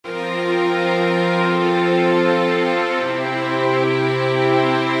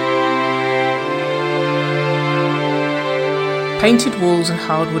Painted Walls and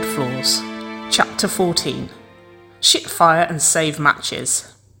Hardwood Floors. Chapter 14. Shit fire and save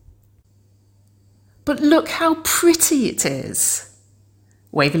matches. But look how pretty it is!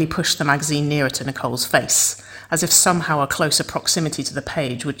 Waverley pushed the magazine nearer to Nicole's face, as if somehow a closer proximity to the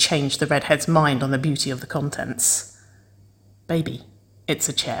page would change the redhead's mind on the beauty of the contents. Baby, it's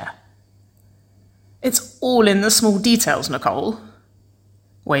a chair. It's all in the small details, Nicole.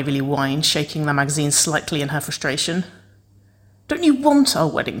 Waverley whined, shaking the magazine slightly in her frustration. Don't you want our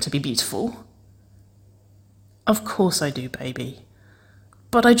wedding to be beautiful? Of course I do, baby.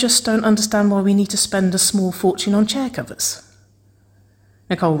 But I just don't understand why we need to spend a small fortune on chair covers.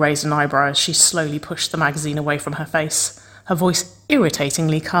 Nicole raised an eyebrow as she slowly pushed the magazine away from her face, her voice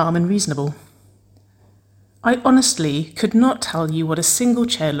irritatingly calm and reasonable. I honestly could not tell you what a single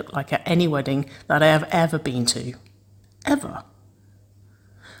chair looked like at any wedding that I have ever been to. Ever.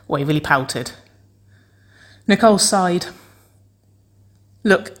 Waverley pouted. Nicole sighed.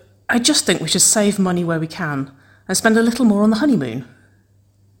 Look, I just think we should save money where we can and spend a little more on the honeymoon.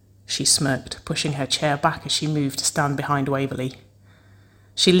 She smirked, pushing her chair back as she moved to stand behind Waverley.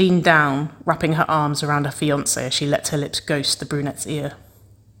 She leaned down, wrapping her arms around her fiancé as she let her lips ghost the brunette's ear.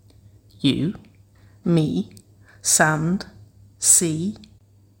 You, me, sand, sea,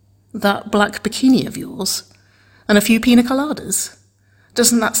 that black bikini of yours, and a few pina coladas.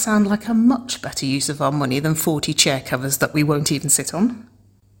 Doesn't that sound like a much better use of our money than 40 chair covers that we won't even sit on?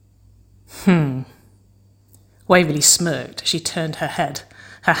 Waverley smirked as she turned her head,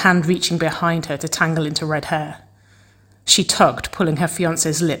 her hand reaching behind her to tangle into red hair. She tugged, pulling her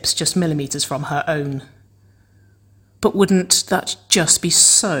fiancé's lips just millimetres from her own. But wouldn't that just be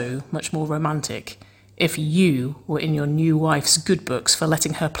so much more romantic if you were in your new wife's good books for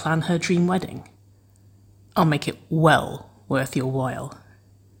letting her plan her dream wedding? I'll make it well worth your while.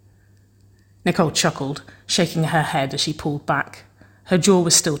 Nicole chuckled, shaking her head as she pulled back. Her jaw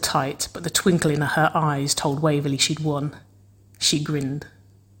was still tight, but the twinkle in her eyes told Waverley she'd won. She grinned.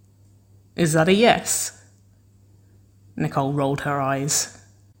 Is that a yes? Nicole rolled her eyes.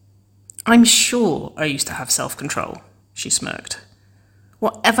 I'm sure I used to have self-control, she smirked.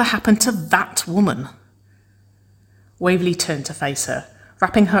 Whatever happened to that woman? Waverley turned to face her,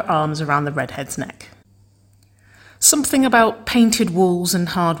 wrapping her arms around the redhead's neck. Something about painted walls and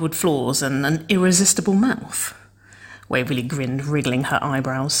hardwood floors and an irresistible mouth. Waverley grinned, wriggling her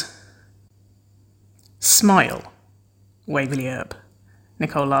eyebrows. Smile, Waverley Earp.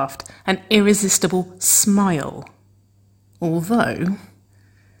 Nicole laughed. An irresistible smile. Although...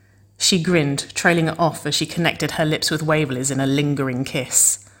 She grinned, trailing it off as she connected her lips with Waverley's in a lingering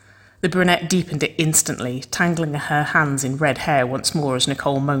kiss. The brunette deepened it instantly, tangling her hands in red hair once more as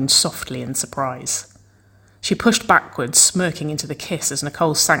Nicole moaned softly in surprise. She pushed backwards, smirking into the kiss as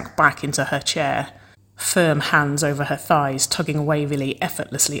Nicole sank back into her chair, firm hands over her thighs tugging Waverley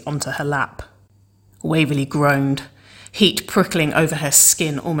effortlessly onto her lap. Waverley groaned, heat prickling over her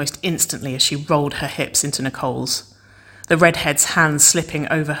skin almost instantly as she rolled her hips into Nicole's, the redhead's hands slipping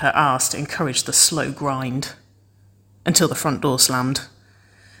over her arse to encourage the slow grind. Until the front door slammed.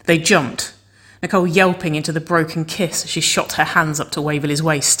 They jumped, Nicole yelping into the broken kiss as she shot her hands up to Waverley's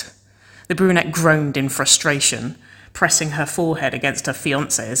waist. The brunette groaned in frustration, pressing her forehead against her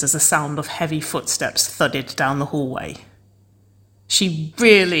fiancé's as the sound of heavy footsteps thudded down the hallway. She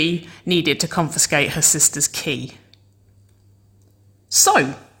really needed to confiscate her sister's key.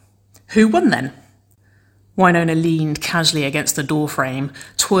 So, who won then? Wynonna leaned casually against the doorframe,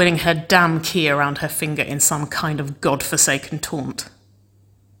 twirling her damn key around her finger in some kind of god-forsaken taunt.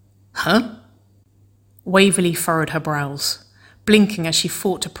 Huh? Waverley furrowed her brows, blinking as she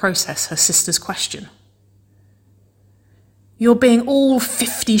fought to process her sister's question. You're being all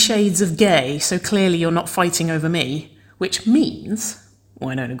 50 shades of gay, so clearly you're not fighting over me, which means,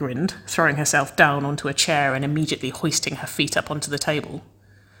 Wynonna grinned, throwing herself down onto a chair and immediately hoisting her feet up onto the table.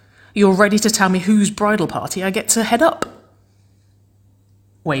 You're ready to tell me whose bridal party I get to head up?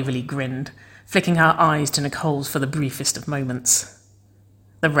 Waverley grinned, flicking her eyes to Nicole's for the briefest of moments.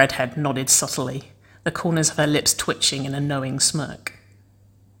 The redhead nodded subtly, the corners of her lips twitching in a knowing smirk.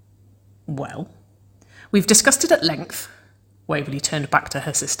 Well, we've discussed it at length. Waverley turned back to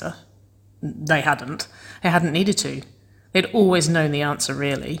her sister. They hadn't needed to. They'd always known the answer,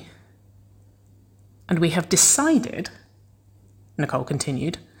 really. And we have decided, Nicole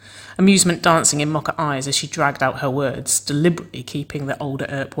continued, amusement dancing in mock eyes as she dragged out her words, deliberately keeping the older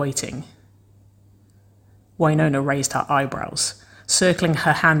Earp waiting. Wynonna raised her eyebrows, circling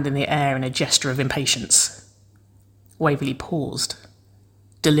her hand in the air in a gesture of impatience. Waverley paused,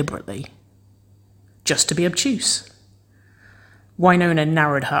 deliberately, just to be obtuse. Wynonna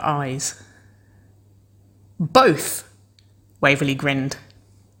narrowed her eyes. Both. Waverley grinned.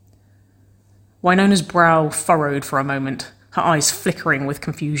 Wynona's brow furrowed for a moment, her eyes flickering with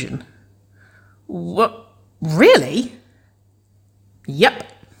confusion. What? Really?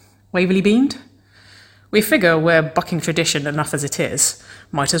 Yep, Waverley beamed. We figure we're bucking tradition enough as it is.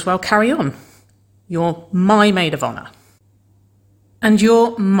 Might as well carry on. You're my maid of honour. And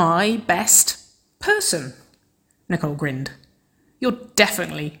you're my best person, Nicole grinned. You're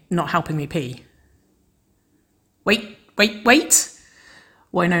definitely not helping me pee. Wait.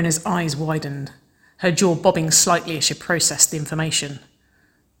 Wynona's eyes widened, her jaw bobbing slightly as she processed the information.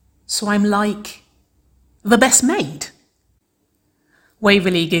 So I'm like the best maid?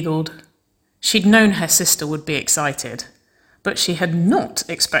 Waverley giggled. She'd known her sister would be excited, but she had not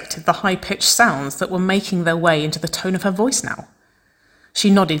expected the high-pitched sounds that were making their way into the tone of her voice now.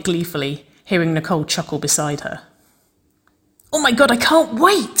 She nodded gleefully, hearing Nicole chuckle beside her. Oh my god, I can't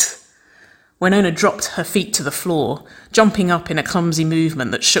wait! Wynona dropped her feet to the floor, jumping up in a clumsy movement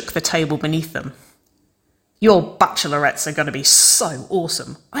that shook the table beneath them. Your bachelorettes are going to be so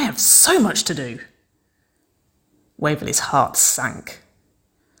awesome. I have so much to do. Waverley's heart sank.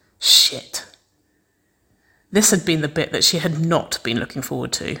 Shit. This had been the bit that she had not been looking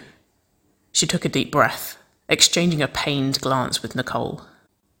forward to. She took a deep breath, exchanging a pained glance with Nicole.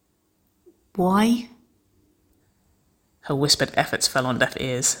 Why? Her whispered efforts fell on deaf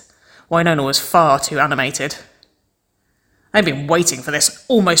ears. Wynona was far too animated. I've been waiting for this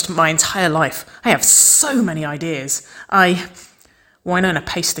almost my entire life. I have so many ideas. Wynona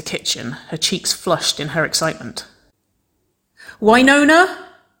paced the kitchen, her cheeks flushed in her excitement. Wynona?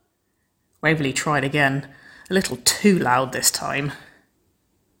 Waverley tried again, a little too loud this time.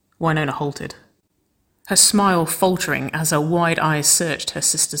 Wynona halted, her smile faltering as her wide eyes searched her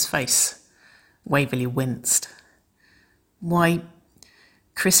sister's face. Waverley winced. Why,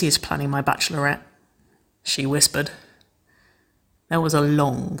 Chrissy is planning my bachelorette, she whispered. There was a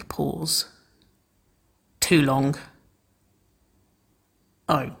long pause. Too long.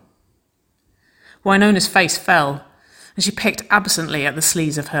 Oh. Wynona's face fell, and she picked absently at the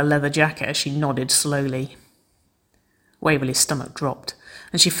sleeves of her leather jacket as she nodded slowly. Waverley's stomach dropped,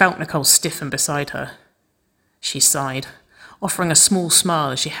 and she felt Nicole stiffen beside her. She sighed, offering a small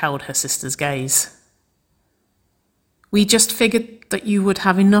smile as she held her sister's gaze. We just figured that you would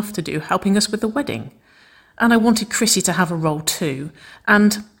have enough to do helping us with the wedding. And I wanted Chrissy to have a role too.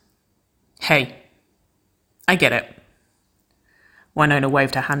 And... Hey, I get it. Wynona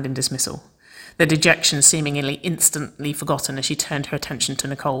waved her hand in dismissal, the dejection seemingly instantly forgotten as she turned her attention to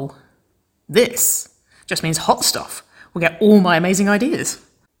Nicole. This just means hot stuff. We'll get all my amazing ideas.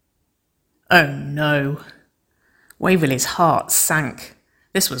 Oh no. Waverley's heart sank.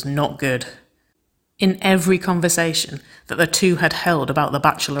 This was not good. In every conversation that the two had held about the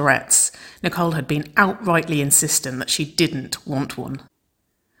bachelorettes, Nicole had been outrightly insistent that she didn't want one.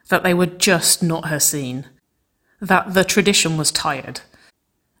 That they were just not her scene. That the tradition was tired.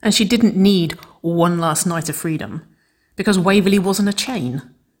 And she didn't need one last night of freedom, because Waverley wasn't a chain.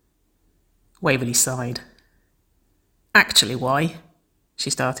 Waverley sighed. Actually, why?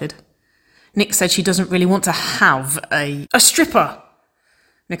 She started. Nick said she doesn't really want to have a stripper!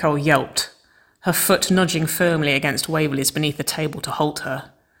 Nicole yelped, her foot nudging firmly against Waverley's beneath the table to halt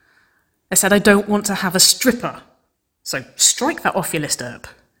her. I said I don't want to have a stripper, so strike that off your list, Earp.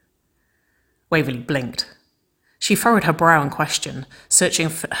 Waverley blinked. She furrowed her brow in question, searching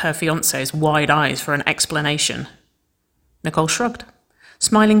her fiancé's wide eyes for an explanation. Nicole shrugged,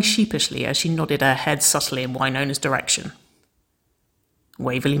 smiling sheepishly as she nodded her head subtly in Wynona's direction.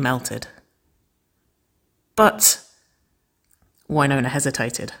 Waverley melted. But... Wynona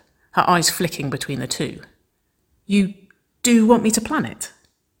hesitated, her eyes flicking between the two. You do want me to plan it?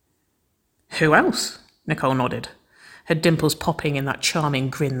 Who else? Nicole nodded, her dimples popping in that charming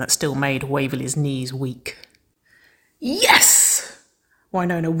grin that still made Waverley's knees weak. Yes!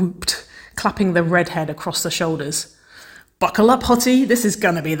 Wynona whooped, clapping the redhead across the shoulders. Buckle up, hottie, this is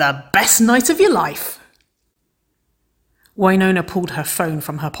gonna be the best night of your life. Wynona pulled her phone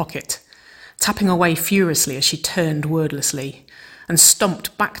from her pocket, tapping away furiously as she turned wordlessly, and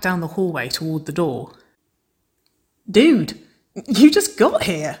stomped back down the hallway toward the door. Dude, you just got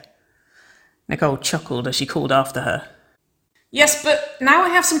here. Nicole chuckled as she called after her. Yes, but now I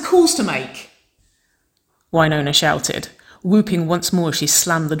have some calls to make. Wynona shouted, whooping once more as she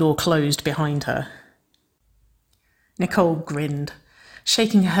slammed the door closed behind her. Nicole grinned,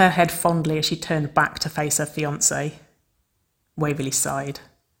 shaking her head fondly as she turned back to face her fiancé. Waverley sighed.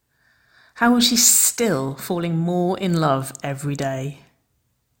 How was she still falling more in love every day?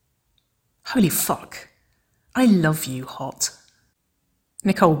 Holy fuck. I love you, hot.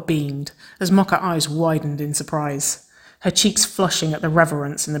 Nicole beamed as Mocha eyes widened in surprise, her cheeks flushing at the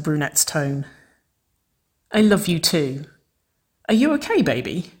reverence in the brunette's tone. "I love you too. Are you okay,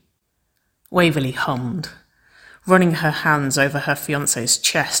 baby?" Waverley hummed, running her hands over her fiancé's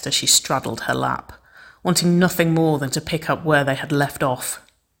chest as she straddled her lap, wanting nothing more than to pick up where they had left off.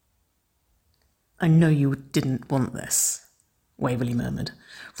 "I know you didn't want this," Waverley murmured,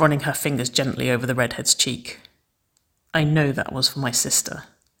 running her fingers gently over the redhead's cheek. "I know that was for my sister.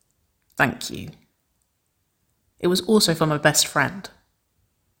 Thank you. It was also for my best friend."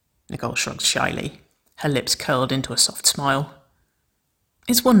 Nicole shrugged shyly, her lips curled into a soft smile.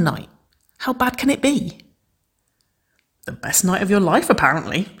 "It's one night. How bad can it be?" "The best night of your life,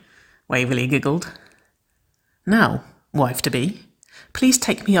 apparently," Waverley giggled. "Now, wife-to-be, please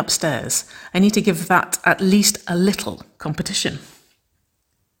take me upstairs. I need to give that at least a little competition."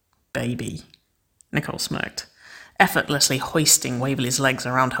 "Baby," Nicole smirked, effortlessly hoisting Waverley's legs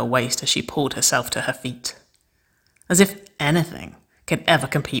around her waist as she pulled herself to her feet. As if anything could ever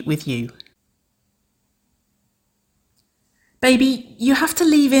compete with you. "Baby, you have to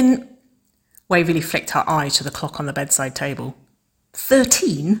leave in..." Waverley flicked her eye to the clock on the bedside table.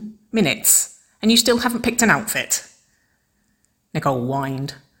 13 minutes, and you still haven't picked an outfit." Nicole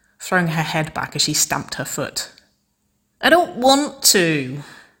whined, throwing her head back as she stamped her foot. "I don't want to."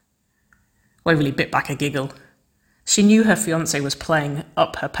 Waverley bit back a giggle. She knew her fiancé was playing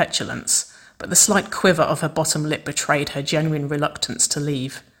up her petulance, but the slight quiver of her bottom lip betrayed her genuine reluctance to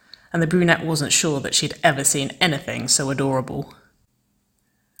leave, and the brunette wasn't sure that she'd ever seen anything so adorable.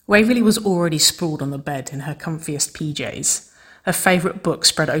 Waverley was already sprawled on the bed in her comfiest PJs, her favourite book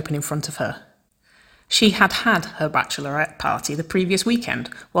spread open in front of her. She had had her bachelorette party the previous weekend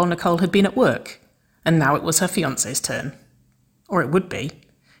while Nicole had been at work, and now it was her fiancé's turn. Or it would be,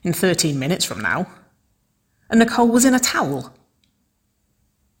 in 13 minutes from now. And Nicole was in a towel.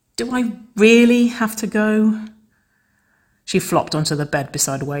 "Do I really have to go?" She flopped onto the bed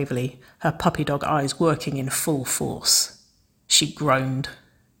beside Waverley, her puppy dog eyes working in full force. She groaned.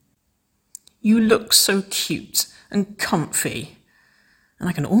 "You look so cute and comfy, and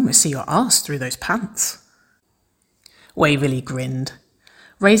I can almost see your arse through those pants." Waverley grinned,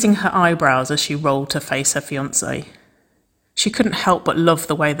 raising her eyebrows as she rolled to face her fiancé. She couldn't help but love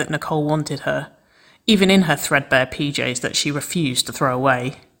the way that Nicole wanted her, even in her threadbare PJs that she refused to throw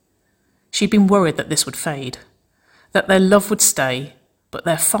away. She'd been worried that this would fade, that their love would stay, but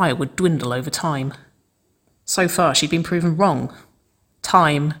their fire would dwindle over time. So far she'd been proven wrong,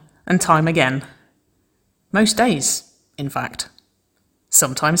 time and time again. Most days, in fact.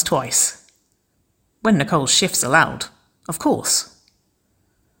 Sometimes twice. When Nicole's shifts allowed, of course.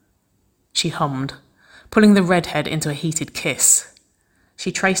 She hummed, pulling the redhead into a heated kiss.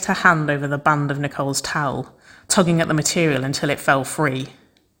 She traced her hand over the band of Nicole's towel, tugging at the material until it fell free.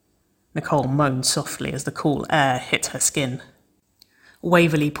 Nicole moaned softly as the cool air hit her skin.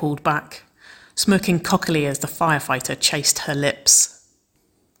 Waverley pulled back, smirking cockily as the firefighter chased her lips.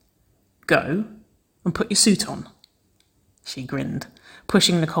 "Go and put your suit on," she grinned,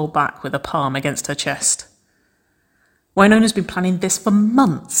 pushing Nicole back with a palm against her chest. "Wynona's been planning this for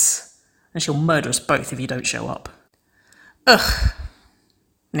months, and she'll murder us both if you don't show up." "Ugh,"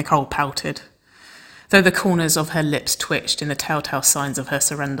 Nicole pouted, though the corners of her lips twitched in the telltale signs of her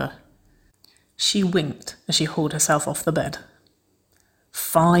surrender. She winked as she hauled herself off the bed.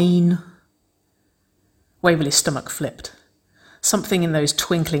 "Fine." Waverley's stomach flipped. Something in those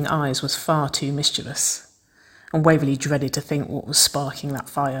twinkling eyes was far too mischievous, and Waverley dreaded to think what was sparking that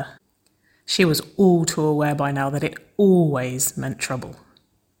fire. She was all too aware by now that it always meant trouble,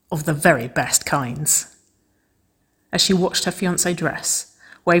 of the very best kinds. As she watched her fiancé dress,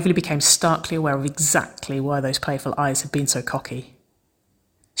 Waverley became starkly aware of exactly why those playful eyes had been so cocky.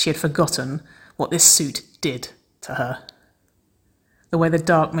 She had forgotten what this suit did to her. The way the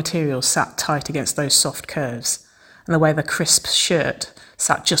dark material sat tight against those soft curves, and the way the crisp shirt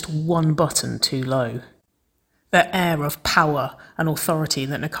sat just one button too low. The air of power and authority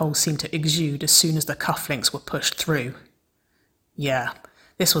that Nicole seemed to exude as soon as the cufflinks were pushed through. Yeah,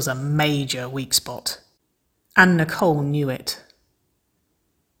 this was a major weak spot. And Nicole knew it.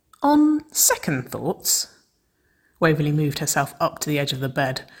 On second thoughts, Waverley moved herself up to the edge of the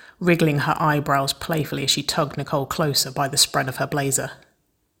bed, wriggling her eyebrows playfully as she tugged Nicole closer by the spread of her blazer.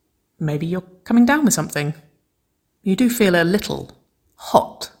 "Maybe you're coming down with something. You do feel a little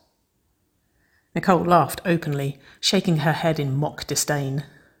hot." Nicole laughed openly, shaking her head in mock disdain.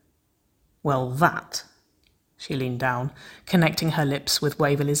 "Well, that," she leaned down, connecting her lips with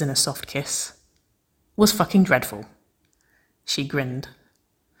Waverley's in a soft kiss, "was fucking dreadful." She grinned.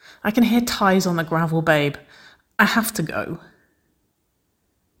 "I can hear ties on the gravel, babe. I have to go."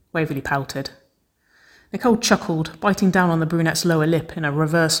 Waverley pouted. Nicole chuckled, biting down on the brunette's lower lip in a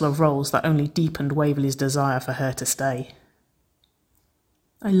reversal of roles that only deepened Waverley's desire for her to stay.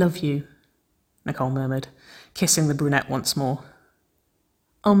 "I love you," Nicole murmured, kissing the brunette once more.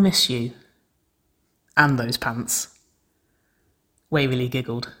 "I'll miss you." "And those pants." Waverley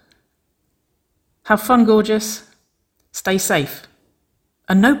giggled. "Have fun, gorgeous. Stay safe.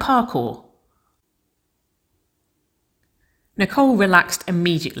 And no parkour." Nicole relaxed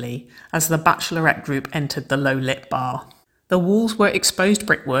immediately as the bachelorette group entered the low-lit bar. The walls were exposed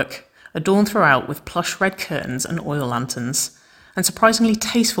brickwork, adorned throughout with plush red curtains and oil lanterns, and surprisingly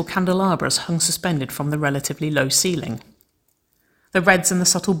tasteful candelabras hung suspended from the relatively low ceiling. The reds and the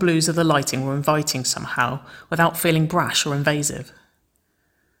subtle blues of the lighting were inviting somehow, without feeling brash or invasive.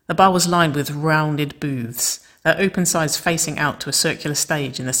 The bar was lined with rounded booths, their open sides facing out to a circular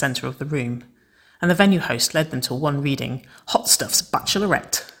stage in the centre of the room, and the venue host led them to one reading, "Hot Stuff's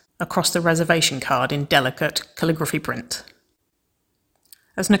Bachelorette," across the reservation card in delicate calligraphy print.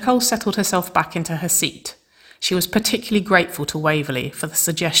 As Nicole settled herself back into her seat, she was particularly grateful to Waverley for the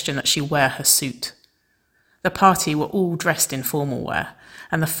suggestion that she wear her suit. The party were all dressed in formal wear,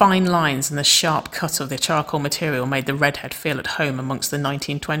 and the fine lines and the sharp cut of the charcoal material made the redhead feel at home amongst the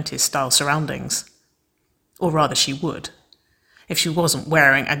 1920s style surroundings. Or rather she would, if she wasn't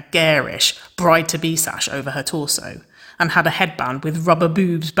wearing a garish bride-to-be sash over her torso and had a headband with rubber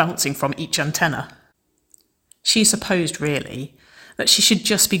boobs bouncing from each antenna. She supposed, really, that she should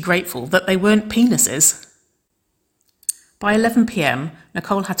just be grateful that they weren't penises. By 11 p.m,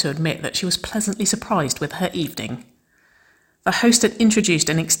 Nicole had to admit that she was pleasantly surprised with her evening. The host had introduced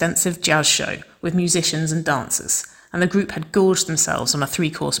an extensive jazz show with musicians and dancers, and the group had gorged themselves on a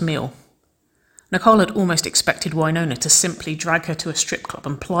 3-course meal. Nicole had almost expected Wynonna to simply drag her to a strip club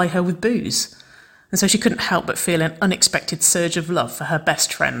and ply her with booze, and so she couldn't help but feel an unexpected surge of love for her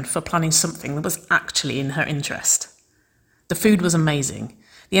best friend for planning something that was actually in her interest. The food was amazing,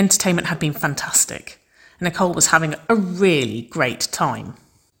 the entertainment had been fantastic, and Nicole was having a really great time.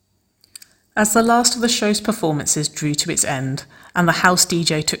 As the last of the show's performances drew to its end, and the house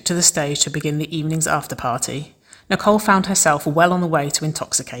DJ took to the stage to begin the evening's after-party, Nicole found herself well on the way to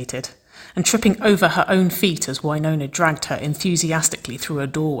intoxicated, and tripping over her own feet as Wynonna dragged her enthusiastically through a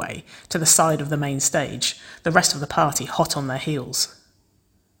doorway to the side of the main stage, the rest of the party hot on their heels.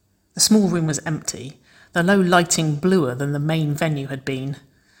 The small room was empty, the low lighting bluer than the main venue had been,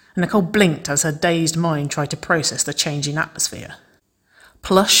 and Nicole blinked as her dazed mind tried to process the changing atmosphere.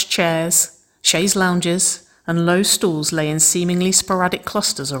 Plush chairs, chaise lounges, and low stools lay in seemingly sporadic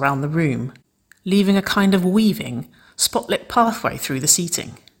clusters around the room, leaving a kind of weaving, spotlit pathway through the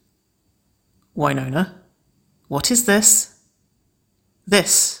seating. "Wynonna, what is this?"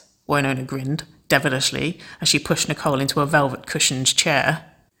 "This," Wynonna grinned, devilishly, as she pushed Nicole into a velvet-cushioned chair,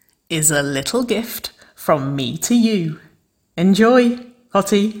 "is a little gift from me to you. Enjoy,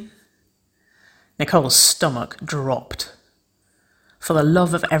 hottie." Nicole's stomach dropped. For the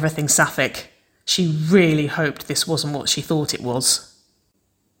love of everything sapphic, she really hoped this wasn't what she thought it was.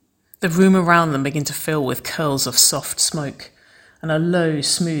 The room around them began to fill with curls of soft smoke, and a low,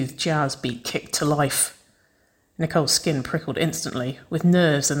 smooth jazz beat kicked to life. Nicole's skin prickled instantly, with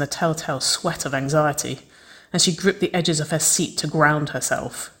nerves and the telltale sweat of anxiety, and she gripped the edges of her seat to ground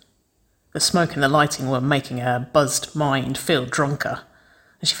herself. The smoke and the lighting were making her buzzed mind feel drunker,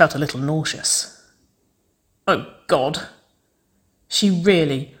 and she felt a little nauseous. Oh, God! She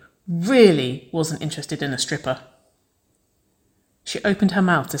really wasn't interested in a stripper. She opened her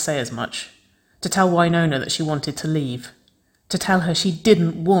mouth to say as much, to tell Wynonna that she wanted to leave, to tell her she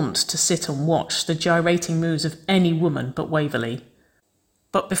didn't want to sit and watch the gyrating moves of any woman but Waverley.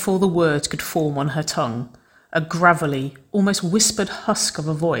 But before the words could form on her tongue, a gravelly, almost whispered husk of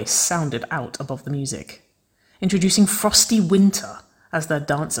a voice sounded out above the music, introducing Frosty Winter as their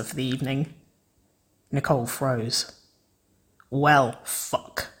dancer for the evening. Nicole froze. Well,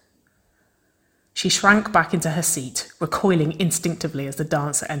 fuck. She shrank back into her seat, recoiling instinctively as the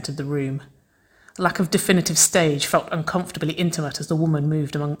dancer entered the room. The lack of definitive stage felt uncomfortably intimate as the woman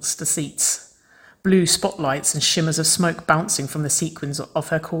moved amongst the seats, blue spotlights and shimmers of smoke bouncing from the sequins of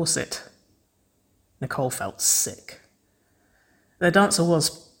her corset. Nicole felt sick. The dancer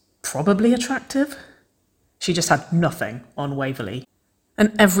was probably attractive. She just had nothing on Waverley.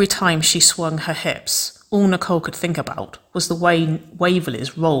 And every time she swung her hips, all Nicole could think about was the way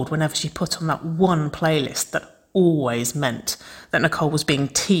Waverley's rolled whenever she put on that one playlist that always meant that Nicole was being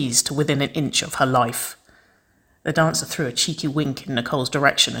teased to within an inch of her life. The dancer threw a cheeky wink in Nicole's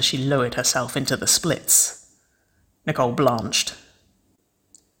direction as she lowered herself into the splits. Nicole blanched.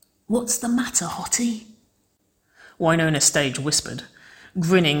 "What's the matter, hottie?" Wynonna Stage whispered,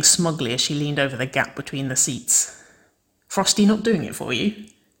 grinning smugly as she leaned over the gap between the seats. "Frosty not doing it for you?"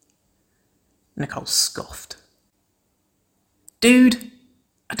 Nicole scoffed. "Dude,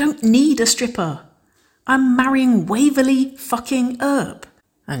 I don't need a stripper. I'm marrying Waverly fucking Earp,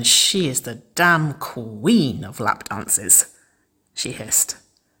 and she is the damn queen of lap dances," she hissed.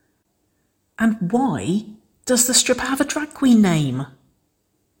 "And why does the stripper have a drag queen name?"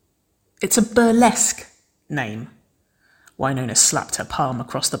 "It's a burlesque name." Wynonna slapped her palm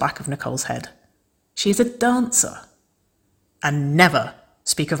across the back of Nicole's head. "She is a dancer. And never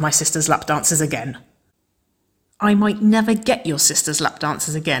speak of my sister's lap dances again." "I might never get your sister's lap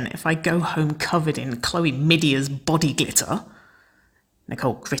dances again if I go home covered in Chloe Midia's body glitter."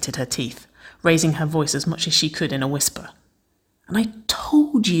 Nicole gritted her teeth, raising her voice as much as she could in a whisper. "And I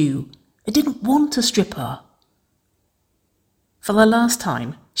told you, I didn't want a stripper." "For the last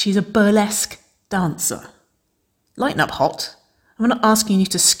time, she's a burlesque dancer. Lighten up, Hot. I'm not asking you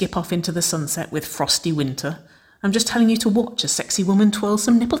to skip off into the sunset with Frosty Winter. I'm just telling you to watch a sexy woman twirl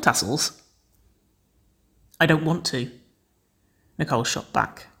some nipple tassels." "I don't want to." Nicole shot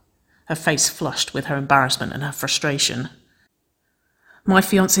back, her face flushed with her embarrassment and her frustration. "My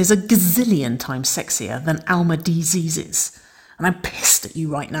fiancé is a gazillion times sexier than Alma D. Z's, and I'm pissed at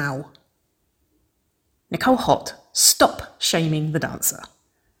you right now." "Nicole Hot, stop shaming the dancer."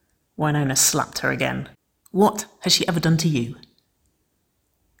 Wynonna slapped her again. "What has she ever done to you?"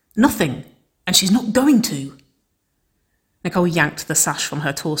 "Nothing, and she's not going to." Nicole yanked the sash from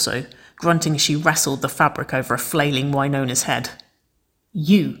her torso, grunting as she wrestled the fabric over a flailing Wynonna's head.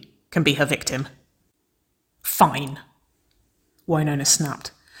 "You can be her victim." "Fine," Wynonna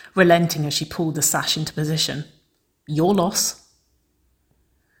snapped, relenting as she pulled the sash into position. "Your loss."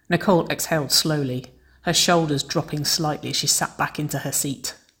 Nicole exhaled slowly, her shoulders dropping slightly as she sat back into her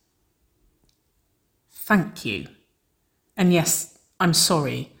seat. "Thank you. And yes, I'm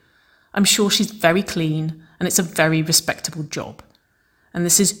sorry. I'm sure she's very clean, and it's a very respectable job. And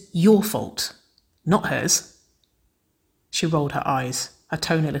this is your fault, not hers." She rolled her eyes, her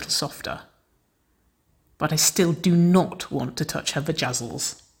tone a little softer. "But I still do not want to touch her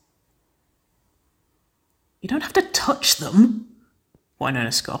vajazzles." "You don't have to touch them,"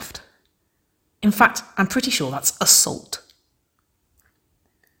 Wynonna scoffed. "In fact, I'm pretty sure that's assault."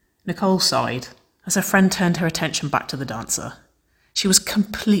 Nicole sighed as her friend turned her attention back to the dancer. She was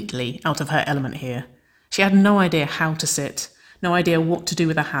completely out of her element here. She had no idea how to sit, no idea what to do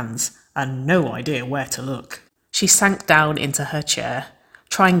with her hands, and no idea where to look. She sank down into her chair,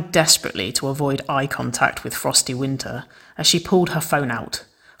 trying desperately to avoid eye contact with Frosty Winter as she pulled her phone out,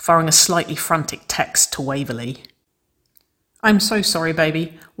 firing a slightly frantic text to Waverly. "I'm so sorry,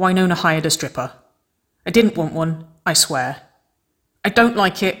 baby. Wynonna hired a stripper. I didn't want one, I swear. I don't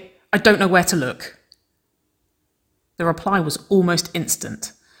like it. I don't know where to look." The reply was almost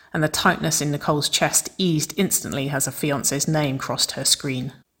instant, and the tightness in Nicole's chest eased instantly as her fiancé's name crossed her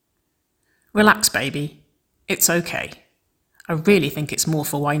screen. "Relax, baby. It's okay. I really think it's more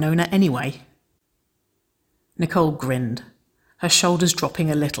for Wynonna anyway." Nicole grinned, her shoulders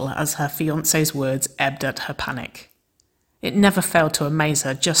dropping a little as her fiancé's words ebbed at her panic. It never failed to amaze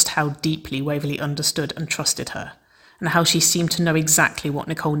her just how deeply Waverly understood and trusted her, and how she seemed to know exactly what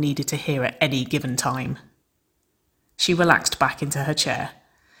Nicole needed to hear at any given time. She relaxed back into her chair,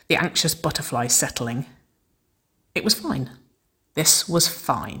 the anxious butterflies settling. It was fine. This was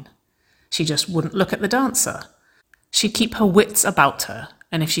fine. She just wouldn't look at the dancer. She'd keep her wits about her,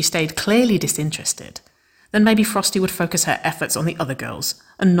 and if she stayed clearly disinterested, then maybe Frosty would focus her efforts on the other girls,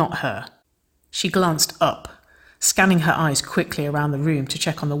 and not her. She glanced up, scanning her eyes quickly around the room to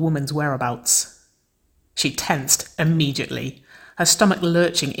check on the woman's whereabouts. She tensed immediately, her stomach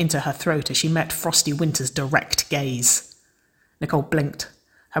lurching into her throat as she met Frosty Winter's direct gaze. Nicole blinked,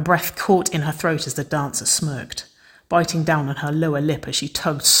 her breath caught in her throat as the dancer smirked, biting down on her lower lip as she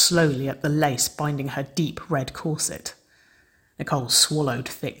tugged slowly at the lace binding her deep red corset. Nicole swallowed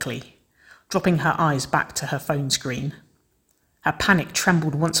thickly, dropping her eyes back to her phone screen. Her panic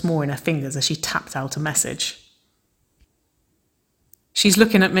trembled once more in her fingers as she tapped out a message. "She's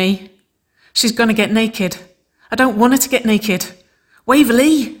looking at me. She's gonna get naked. I don't want her to get naked.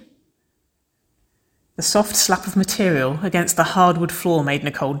 Waverly!" The soft slap of material against the hardwood floor made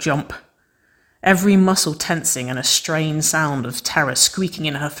Nicole jump, every muscle tensing and a strained sound of terror squeaking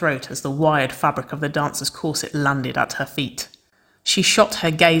in her throat as the wired fabric of the dancer's corset landed at her feet. She shot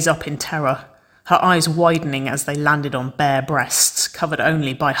her gaze up in terror, her eyes widening as they landed on bare breasts covered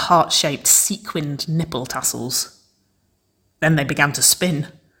only by heart-shaped sequined nipple tassels. Then they began to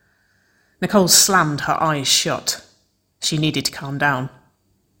spin. Nicole slammed her eyes shut. She needed to calm down.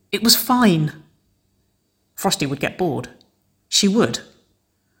 It was fine. Frosty would get bored. She would.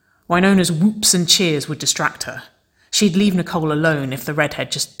 Wynona's whoops and cheers would distract her. She'd leave Nicole alone if the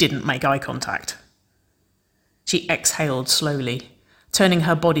redhead just didn't make eye contact. She exhaled slowly, turning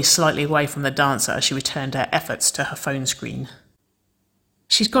her body slightly away from the dancer as she returned her efforts to her phone screen.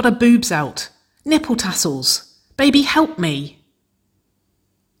 "She's got her boobs out. Nipple tassels. Baby, help me."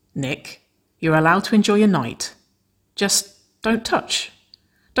 "Nick, you're allowed to enjoy your night. Just don't touch.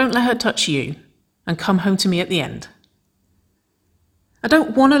 Don't let her touch you, and come home to me at the end." "I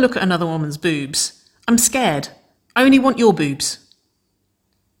don't want to look at another woman's boobs. I'm scared. I only want your boobs."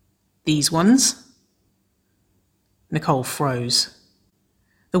 "These ones?" Nicole froze.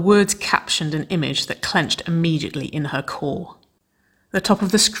 The words captioned an image that clenched immediately in her core. The top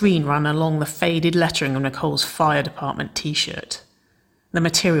of the screen ran along the faded lettering of Nicole's fire department t-shirt. The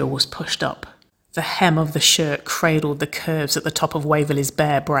material was pushed up. The hem of the shirt cradled the curves at the top of Waverley's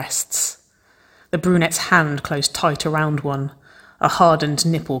bare breasts. The brunette's hand closed tight around one, a hardened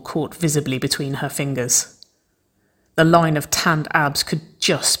nipple caught visibly between her fingers. The line of tanned abs could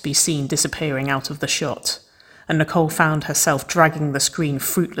just be seen disappearing out of the shot, and Nicole found herself dragging the screen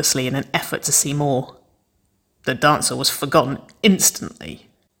fruitlessly in an effort to see more. The dancer was forgotten instantly.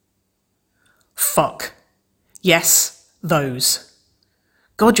 Fuck. Yes, those.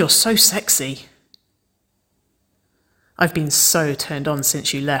 God, you're so sexy. I've been so turned on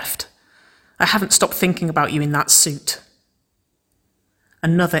since you left. I haven't stopped thinking about you in that suit.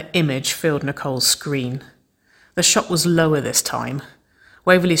 Another image filled Nicole's screen. The shot was lower this time,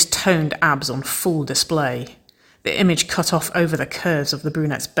 Waverley's toned abs on full display. The image cut off over the curves of the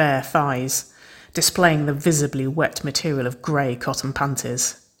brunette's bare thighs, displaying the visibly wet material of grey cotton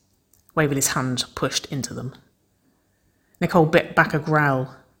panties. Waverley's hand pushed into them. Nicole bit back a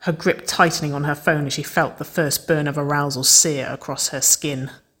growl, her grip tightening on her phone as she felt the first burn of arousal sear across her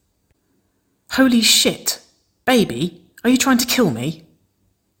skin. Holy shit! Baby, are you trying to kill me?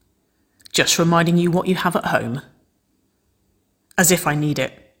 Just reminding you what you have at home. As if I need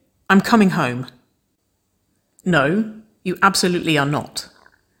it. I'm coming home. No, you absolutely are not.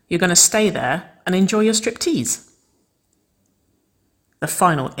 You're going to stay there and enjoy your striptease. The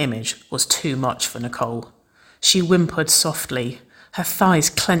final image was too much for Nicole. She whimpered softly, her thighs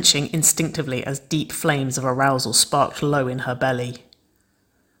clenching instinctively as deep flames of arousal sparked low in her belly.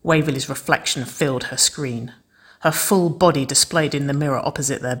 Waverley's reflection filled her screen, her full body displayed in the mirror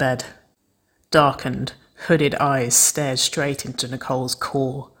opposite their bed. Darkened, hooded eyes stared straight into Nicole's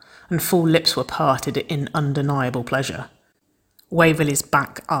core, and full lips were parted in undeniable pleasure. Waverley's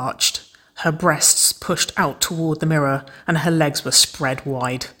back arched, her breasts pushed out toward the mirror, and her legs were spread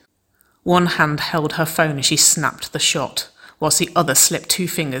wide. One hand held her phone as she snapped the shot, whilst the other slipped 2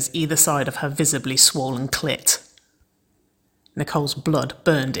 fingers either side of her visibly swollen clit. Nicole's blood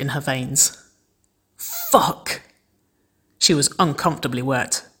burned in her veins. Fuck! She was uncomfortably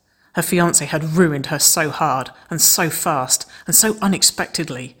wet. Her fiancé had ruined her so hard, and so fast, and so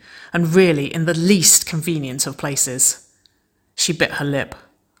unexpectedly, and really in the least convenient of places. She bit her lip,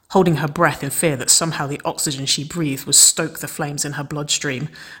 holding her breath in fear that somehow the oxygen she breathed would stoke the flames in her bloodstream,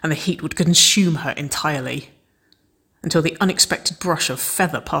 and the heat would consume her entirely, until the unexpected brush of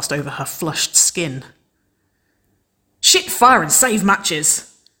feather passed over her flushed skin. Shit, fire and save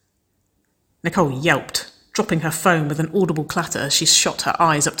matches! Nicole yelped, dropping her phone with an audible clatter as she shot her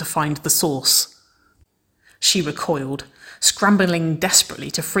eyes up to find the source. She recoiled, scrambling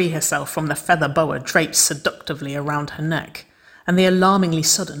desperately to free herself from the feather boa draped seductively around her neck, and the alarmingly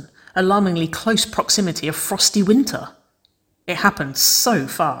sudden, alarmingly close proximity of frosty winter. It happened so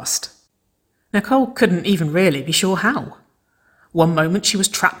fast. Nicole couldn't even really be sure how. One moment she was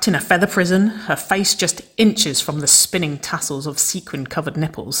trapped in a feather prison, her face just inches from the spinning tassels of sequin-covered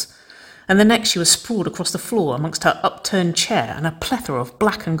nipples, and the next she was sprawled across the floor amongst her upturned chair and a plethora of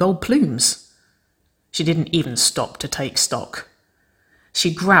black and gold plumes. She didn't even stop to take stock.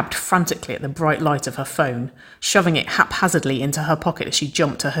 She grabbed frantically at the bright light of her phone, shoving it haphazardly into her pocket as she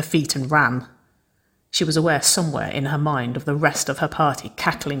jumped to her feet and ran. She was aware somewhere in her mind of the rest of her party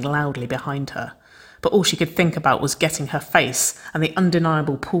cackling loudly behind her, but all she could think about was getting her face and the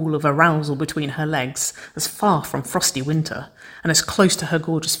undeniable pool of arousal between her legs as far from frosty winter and as close to her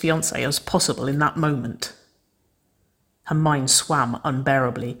gorgeous fiancé as possible in that moment. Her mind swam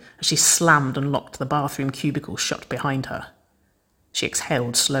unbearably as she slammed and locked the bathroom cubicle shut behind her. She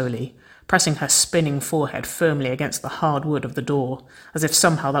exhaled slowly, pressing her spinning forehead firmly against the hard wood of the door, as if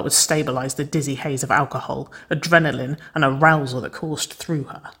somehow that would stabilize the dizzy haze of alcohol, adrenaline, and arousal that coursed through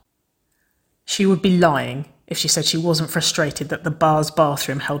her. She would be lying if she said she wasn't frustrated that the bar's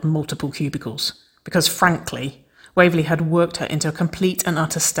bathroom held multiple cubicles, because frankly, Waverley had worked her into a complete and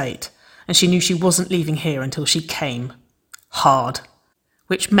utter state, and she knew she wasn't leaving here until she came. Hard.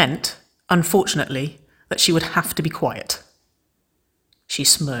 which meant, unfortunately, that she would have to be quiet. She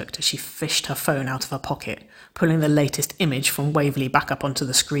smirked as she fished her phone out of her pocket, pulling the latest image from Waverley back up onto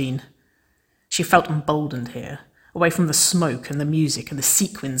the screen. She felt emboldened here, away from the smoke and the music and the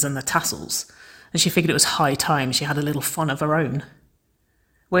sequins and the tassels, and she figured it was high time she had a little fun of her own.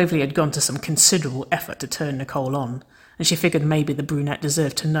 Waverley had gone to some considerable effort to turn Nicole on, and she figured maybe the brunette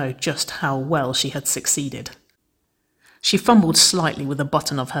deserved to know just how well she had succeeded. She fumbled slightly with the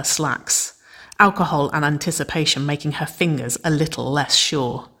button of her slacks, alcohol and anticipation making her fingers a little less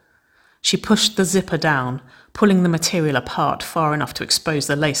sure. She pushed the zipper down, pulling the material apart far enough to expose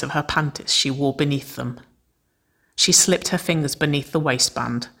the lace of her panties she wore beneath them. She slipped her fingers beneath the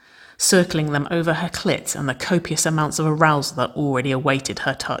waistband, circling them over her clit and the copious amounts of arousal that already awaited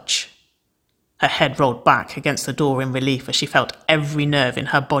her touch. Her head rolled back against the door in relief as she felt every nerve in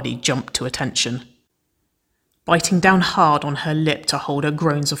her body jump to attention. Biting down hard on her lip to hold her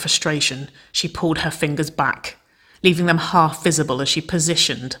groans of frustration, she pulled her fingers back, leaving them half visible as she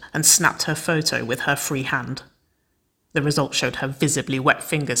positioned and snapped her photo with her free hand. The result showed her visibly wet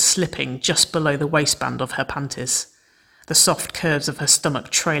fingers slipping just below the waistband of her panties, the soft curves of her stomach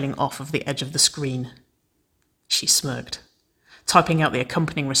trailing off of the edge of the screen. She smirked, typing out the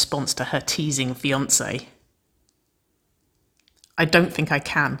accompanying response to her teasing fiancé. "I don't think I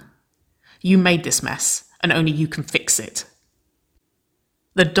can. You made this mess, and only you can fix it."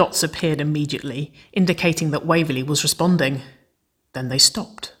 The dots appeared immediately, indicating that Waverley was responding. Then they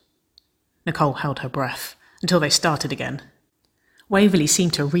stopped. Nicole held her breath until they started again. Waverley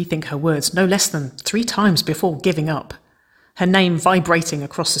seemed to rethink her words no less than 3 times before giving up, her name vibrating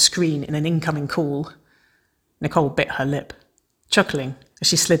across the screen in an incoming call. Nicole bit her lip, chuckling as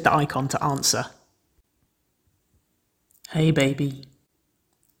she slid the icon to answer. "Hey, baby."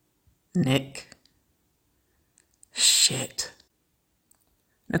 "Nick." "Shit."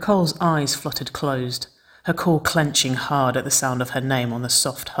 Nicole's eyes fluttered closed, her core clenching hard at the sound of her name on the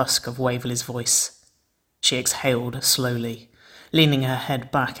soft husk of Waverley's voice. She exhaled slowly, leaning her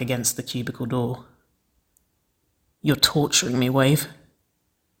head back against the cubicle door. "You're torturing me, Wave."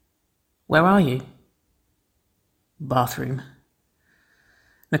 "Where are you?" "Bathroom."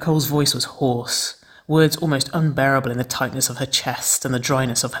 Nicole's voice was hoarse, words almost unbearable in the tightness of her chest and the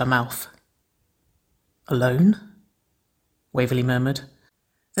dryness of her mouth. "Alone?" Waverley murmured.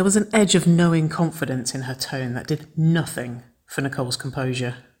 There was an edge of knowing confidence in her tone that did nothing for Nicole's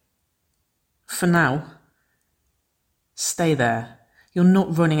composure. "For now." "Stay there. You're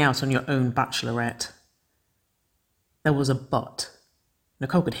not running out on your own bachelorette." There was a but.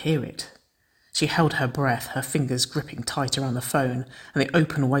 Nicole could hear it. She held her breath, her fingers gripping tight around the phone and the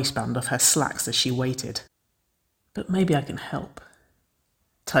open waistband of her slacks as she waited. "But maybe I can help."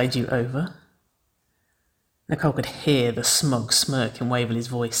 "Tide you over?" Nicole could hear the smug smirk in Waverley's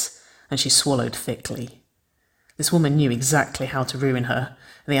voice, and she swallowed thickly. This woman knew exactly how to ruin her,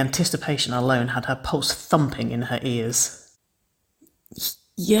 and the anticipation alone had her pulse thumping in her ears.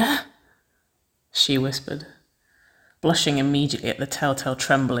 "Yeah?" she whispered, blushing immediately at the telltale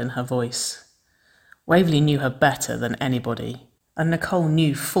tremble in her voice. Waverley knew her better than anybody, and Nicole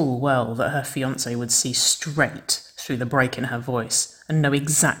knew full well that her fiancé would see straight through the break in her voice and know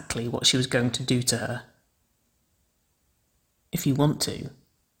exactly what she was going to do to her. "If you want to,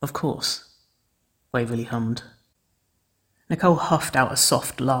 of course," Waverley hummed. Nicole huffed out a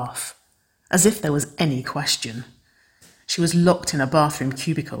soft laugh, as if there was any question. She was locked in a bathroom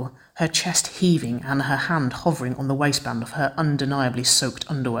cubicle, her chest heaving and her hand hovering on the waistband of her undeniably soaked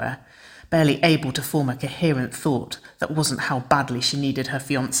underwear, barely able to form a coherent thought that wasn't how badly she needed her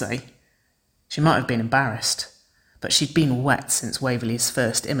fiancé. She might have been embarrassed, but she'd been wet since Waverley's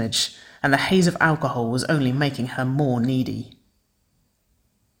first image, and the haze of alcohol was only making her more needy.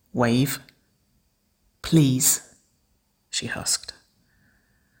 "Wave, please," she husked.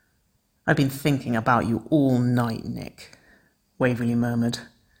 "I've been thinking about you all night, Nick," Waverley murmured.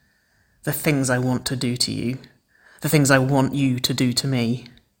 "The things I want to do to you, the things I want you to do to me."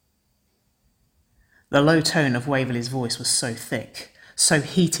 The low tone of Waverley's voice was so thick, so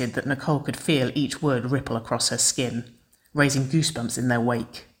heated that Nicole could feel each word ripple across her skin, raising goosebumps in their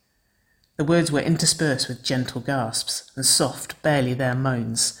wake. The words were interspersed with gentle gasps and soft, barely there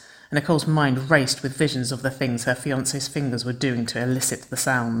moans, and Nicole's mind raced with visions of the things her fiancé's fingers were doing to elicit the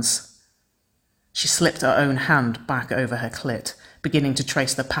sounds. She slipped her own hand back over her clit, beginning to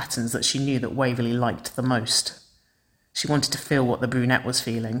trace the patterns that she knew that Waverley liked the most. She wanted to feel what the brunette was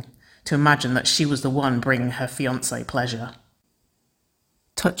feeling, to imagine that she was the one bringing her fiancé pleasure.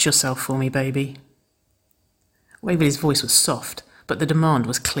 "Touch yourself for me, baby." Waverley's voice was soft, but the demand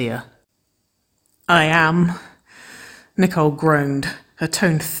was clear. "I am. Nicole groaned, her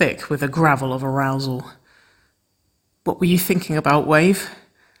tone thick with the gravel of arousal. What were you thinking about, Wave?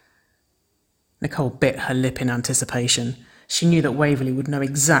 Nicole bit her lip in anticipation. She knew that Waverley would know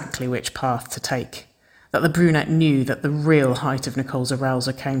exactly which path to take, that the brunette knew that the real height of Nicole's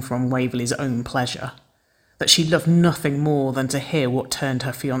arousal came from Waverley's own pleasure, that she loved nothing more than to hear what turned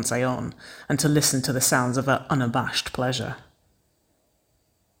her fiancé on and to listen to the sounds of her unabashed pleasure.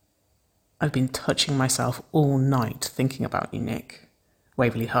 I've been touching myself all night thinking about you, Nick,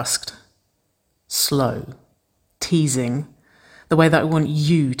 Waverley husked. Slow, teasing, the way that I want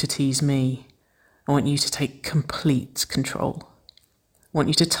you to tease me. I want you to take complete control. I want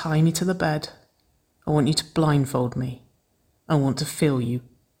you to tie me to the bed. I want you to blindfold me. I want to feel you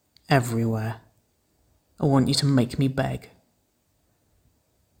everywhere. I want you to make me beg.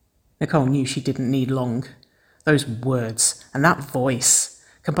 Nicole knew she didn't need long. Those words and that voice,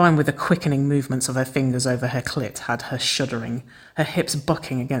 combined with the quickening movements of her fingers over her clit, had her shuddering, her hips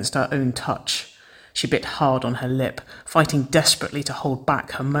bucking against her own touch. She bit hard on her lip, fighting desperately to hold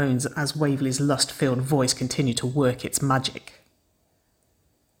back her moans as Waverley's lust-filled voice continued to work its magic.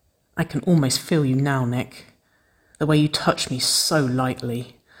 I can almost feel you now, Nick. The way you touch me so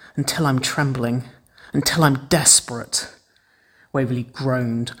lightly, until I'm trembling, until I'm desperate. Waverley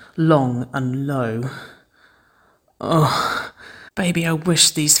groaned, long and low. Oh, baby, I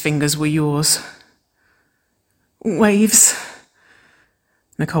wish these fingers were yours. Waves.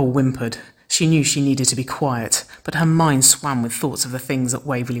 Nicole whimpered. She knew she needed to be quiet, but her mind swam with thoughts of the things that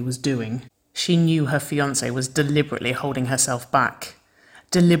Waverley was doing. She knew her fiancé was deliberately holding herself back,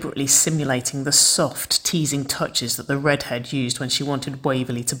 deliberately simulating the soft, teasing touches that the redhead used when she wanted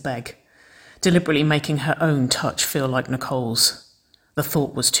Waverley to beg, deliberately making her own touch feel like Nicole's. The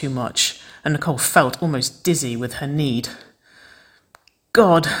thought was too much, and Nicole felt almost dizzy with her need.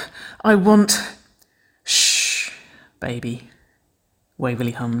 God, I want... Shh, baby,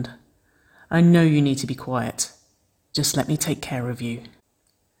 Waverley hummed. I know you need to be quiet. Just let me take care of you.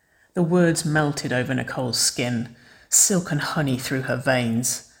 The words melted over Nicole's skin, silk and honey through her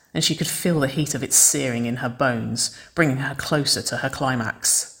veins, and she could feel the heat of it searing in her bones, bringing her closer to her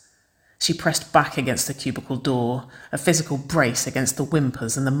climax. She pressed back against the cubicle door, a physical brace against the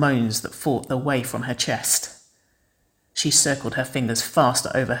whimpers and the moans that fought their way from her chest. She circled her fingers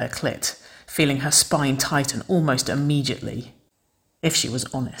faster over her clit, feeling her spine tighten almost immediately. If she was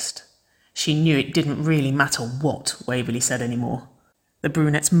honest, she knew it didn't really matter what Waverley said anymore. The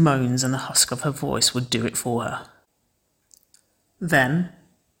brunette's moans and the husk of her voice would do it for her. Then,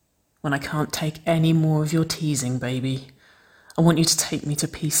 when I can't take any more of your teasing, baby, I want you to take me to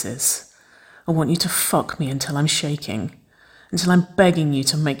pieces. I want you to fuck me until I'm shaking, until I'm begging you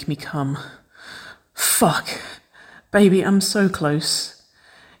to make me come. Fuck. Baby, I'm so close.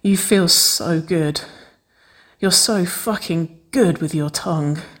 You feel so good. You're so fucking good with your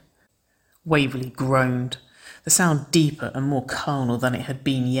tongue. Waverley groaned, the sound deeper and more carnal than it had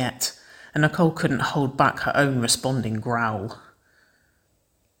been yet, and Nicole couldn't hold back her own responding growl.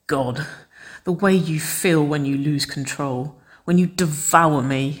 God, the way you feel when you lose control, when you devour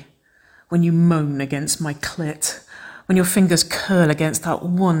me, when you moan against my clit, when your fingers curl against that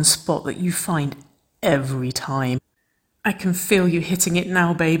one spot that you find every time. I can feel you hitting it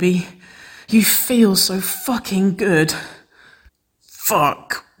now, baby. You feel so fucking good.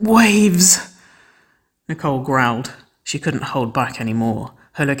 Fuck, Waves, Nicole growled. She couldn't hold back anymore,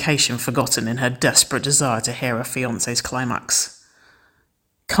 her location forgotten in her desperate desire to hear her fiancé's climax.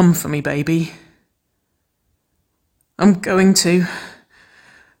 Come for me, baby. I'm going to,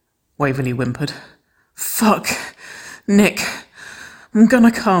 Waverley whimpered. Fuck, Nick, I'm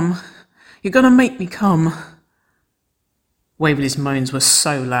gonna come. You're gonna make me come. Waverley's moans were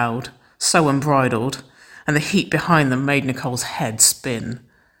so loud, so unbridled, and the heat behind them made Nicole's head spin.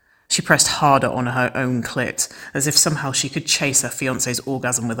 She pressed harder on her own clit, as if somehow she could chase her fiancé's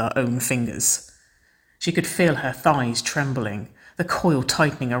orgasm with her own fingers. She could feel her thighs trembling, the coil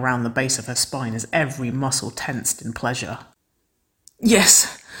tightening around the base of her spine as every muscle tensed in pleasure.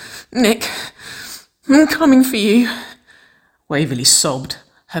 Yes, Nick, I'm coming for you, Waverley sobbed,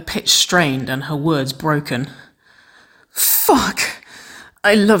 her pitch strained and her words broken. Fuck,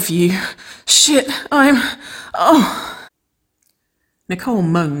 I love you. Shit, oh. Nicole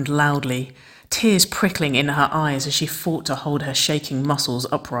moaned loudly, tears prickling in her eyes as she fought to hold her shaking muscles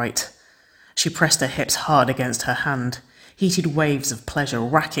upright. She pressed her hips hard against her hand, heated waves of pleasure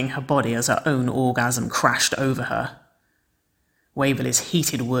racking her body as her own orgasm crashed over her. Waverley's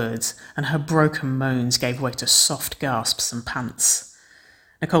heated words and her broken moans gave way to soft gasps and pants,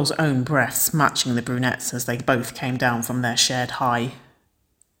 Nicole's own breaths matching the brunette's as they both came down from their shared high.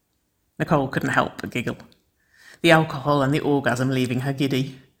 Nicole couldn't help but giggle. the alcohol and the orgasm leaving her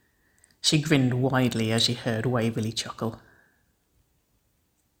giddy. She grinned widely as she heard Waverley chuckle.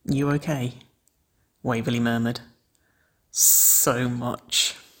 "You okay?" Waverley murmured. "So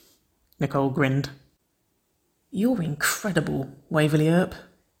much." Nicole grinned. "You're incredible, Waverley Earp.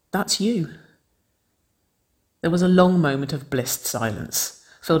 That's you." There was a long moment of blissed silence,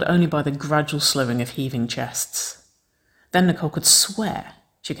 filled only by the gradual slowing of heaving chests. Then Nicole could swear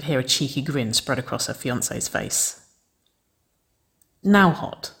she could hear a cheeky grin spread across her fiancé's face. "Now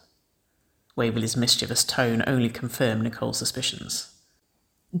hot?" Waverley's mischievous tone only confirmed Nicole's suspicions.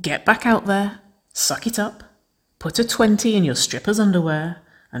 "Get back out there, suck it up, put a 20 in your stripper's underwear,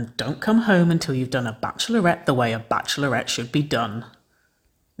 and don't come home until you've done a bachelorette the way a bachelorette should be done."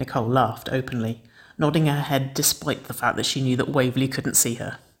 Nicole laughed openly, nodding her head despite the fact that she knew that Waverley couldn't see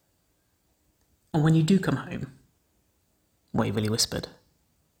her. "And when you do come home," Waverley whispered,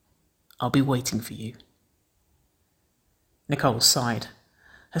 "I'll be waiting for you." Nicole sighed,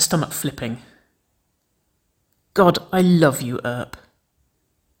 her stomach flipping. "God, I love you, Earp."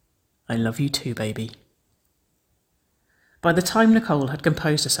 "I love you too, baby." By the time Nicole had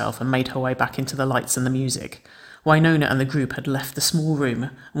composed herself and made her way back into the lights and the music, Wynonna and the group had left the small room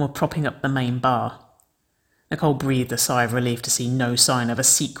and were propping up the main bar. Nicole breathed a sigh of relief to see no sign of a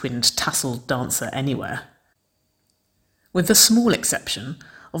sequined, tasselled dancer anywhere. With the small exception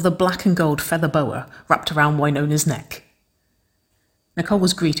of the black and gold feather boa wrapped around Wynonna's neck. Nicole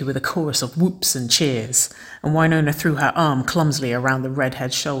was greeted with a chorus of whoops and cheers, and Wynonna threw her arm clumsily around the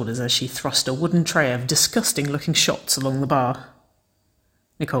redhead's shoulders as she thrust a wooden tray of disgusting-looking shots along the bar.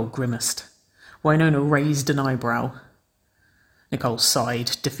 Nicole grimaced. Wynonna raised an eyebrow. Nicole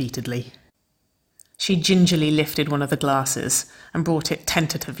sighed defeatedly. She gingerly lifted one of the glasses and brought it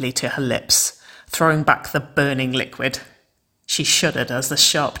tentatively to her lips, throwing back the burning liquid. She shuddered as the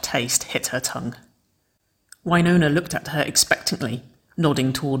sharp taste hit her tongue. Wynonna looked at her expectantly,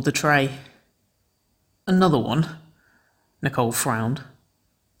 nodding toward the tray. "Another one?" Nicole frowned.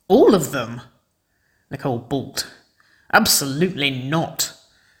 "All of them?" Nicole balked. "Absolutely not."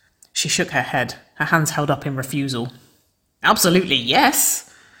 She shook her head, her hands held up in refusal. "Absolutely yes."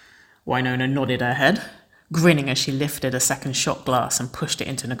 Wynonna nodded her head, grinning as she lifted a second shot glass and pushed it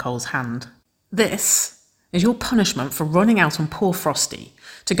into Nicole's hand. "This is your punishment for running out on poor Frosty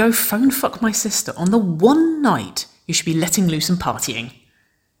to go phone fuck my sister on the one night you should be letting loose and partying."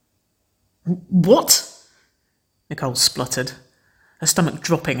 "What?" Nicole spluttered, her stomach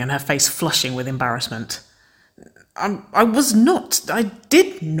dropping and her face flushing with embarrassment. I was not. I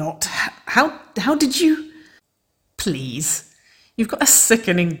did not. How did you?" "Please. You've got a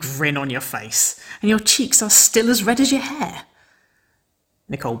sickening grin on your face, and your cheeks are still as red as your hair."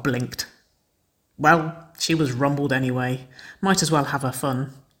 Nicole blinked. Well, she was rumbled anyway. Might as well have her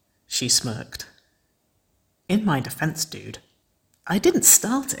fun. She smirked. "In my defense, dude, I didn't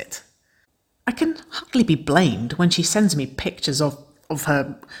start it. I can hardly be blamed when she sends me pictures of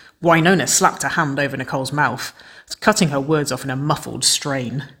her." Wynonna slapped her hand over Nicole's mouth, cutting her words off in a muffled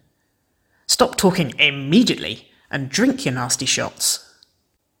strain. "Stop talking immediately and drink your nasty shots."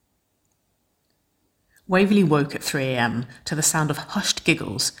 Waverley woke at 3 a.m. to the sound of hushed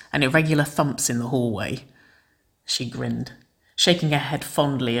giggles and irregular thumps in the hallway. She grinned, shaking her head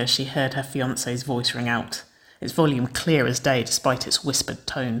fondly as she heard her fiancé's voice ring out, its volume clear as day despite its whispered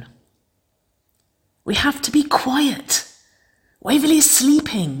tone. "We have to be quiet. Waverley is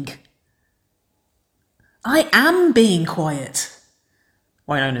sleeping." "I am being quiet."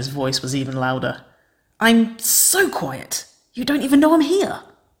 Wynonna's voice was even louder. "I'm so quiet, you don't even know I'm here."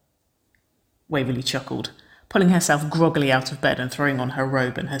 Waverley chuckled, pulling herself groggily out of bed and throwing on her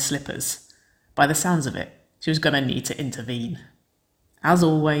robe and her slippers. By the sounds of it, she was going to need to intervene. As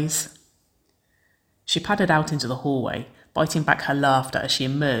always. She padded out into the hallway, biting back her laughter as she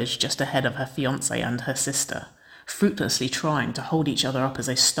emerged just ahead of her fiancé and her sister, fruitlessly trying to hold each other up as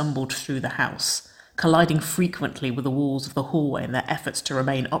they stumbled through the house, colliding frequently with the walls of the hallway in their efforts to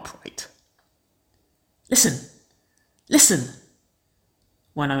remain upright. "Listen! Listen!"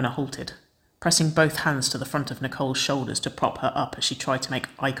 Wynonna halted, pressing both hands to the front of Nicole's shoulders to prop her up as she tried to make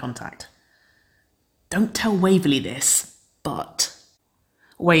eye contact. "Don't tell Waverley this, but..."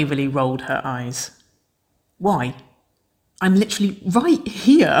 Waverley rolled her eyes. "Why? I'm literally right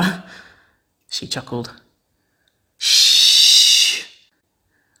here," she chuckled. "Shh!"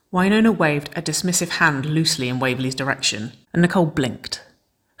 Wynonna waved a dismissive hand loosely in Waverley's direction, and Nicole blinked,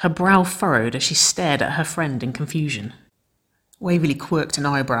 her brow furrowed as she stared at her friend in confusion. Waverley quirked an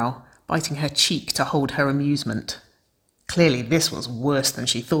eyebrow, biting her cheek to hold her amusement. Clearly this was worse than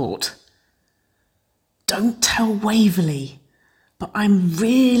she thought. "Don't tell Waverley, but I'm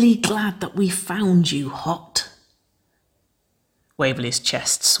really glad that we found you, Hot." Waverley's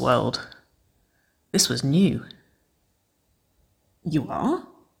chest swelled. This was new. You are?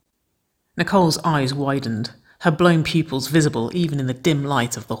 Nicole's eyes widened, her blown pupils visible even in the dim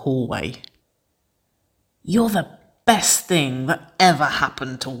light of the hallway. You're the best thing that ever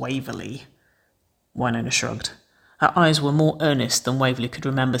happened to Waverley. Wynonna shrugged. Her eyes were more earnest than Waverley could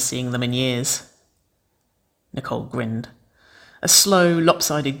remember seeing them in years. Nicole grinned. A slow,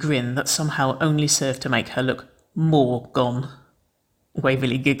 lopsided grin that somehow only served to make her look more gone.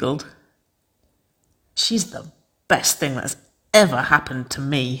 Waverley giggled. She's the best thing that's ever happened to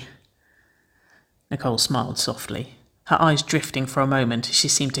me. Nicole smiled softly, her eyes drifting for a moment as she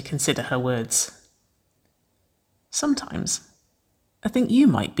seemed to consider her words. Sometimes I think you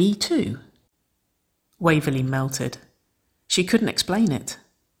might be too. Waverley melted. She couldn't explain it.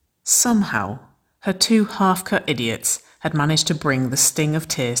 Somehow, her two half-cut idiots had managed to bring the sting of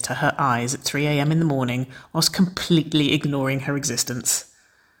tears to her eyes at 3 a.m. in the morning whilst completely ignoring her existence.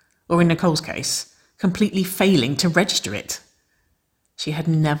 Or in Nicole's case, completely failing to register it. She had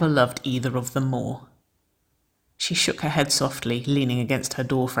never loved either of them more. She shook her head softly, leaning against her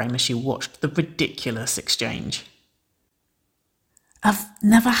doorframe as she watched the ridiculous exchange. I've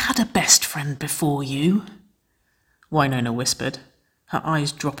never had a best friend before you, Wynonna whispered, her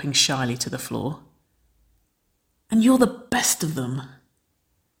eyes dropping shyly to the floor. And you're the best of them.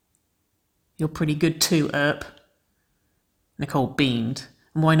 You're pretty good too, Earp. Nicole beamed,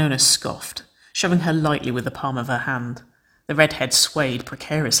 and Wynonna scoffed, shoving her lightly with the palm of her hand. The redhead swayed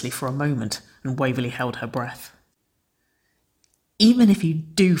precariously for a moment, and Waverley held her breath. Even if you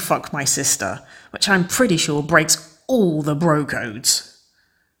do fuck my sister, which I'm pretty sure breaks all the bro codes,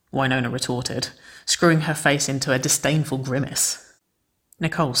 Wynonna retorted, screwing her face into a disdainful grimace.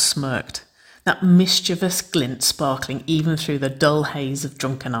 Nicole smirked, that mischievous glint sparkling even through the dull haze of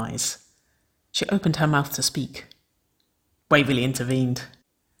drunken eyes. She opened her mouth to speak. Waverley intervened.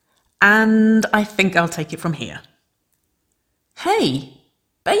 And I think I'll take it from here. Hey,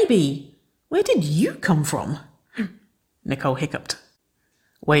 baby, where did you come from? Nicole hiccuped.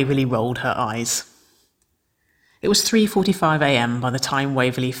 Waverley rolled her eyes. It was 3:45 a.m. by the time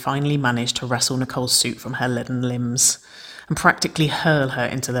Waverley finally managed to wrestle Nicole's suit from her leaden limbs and practically hurl her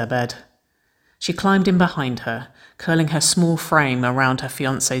into their bed. She climbed in behind her, curling her small frame around her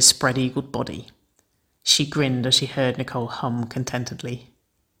fiancé's spread-eagled body. She grinned as she heard Nicole hum contentedly.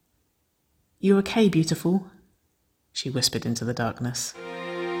 You okay, beautiful? She whispered into the darkness.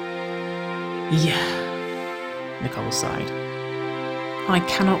 Yeah, Nicole sighed. I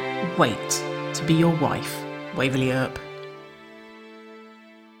cannot wait to be your wife, Waverley Earp.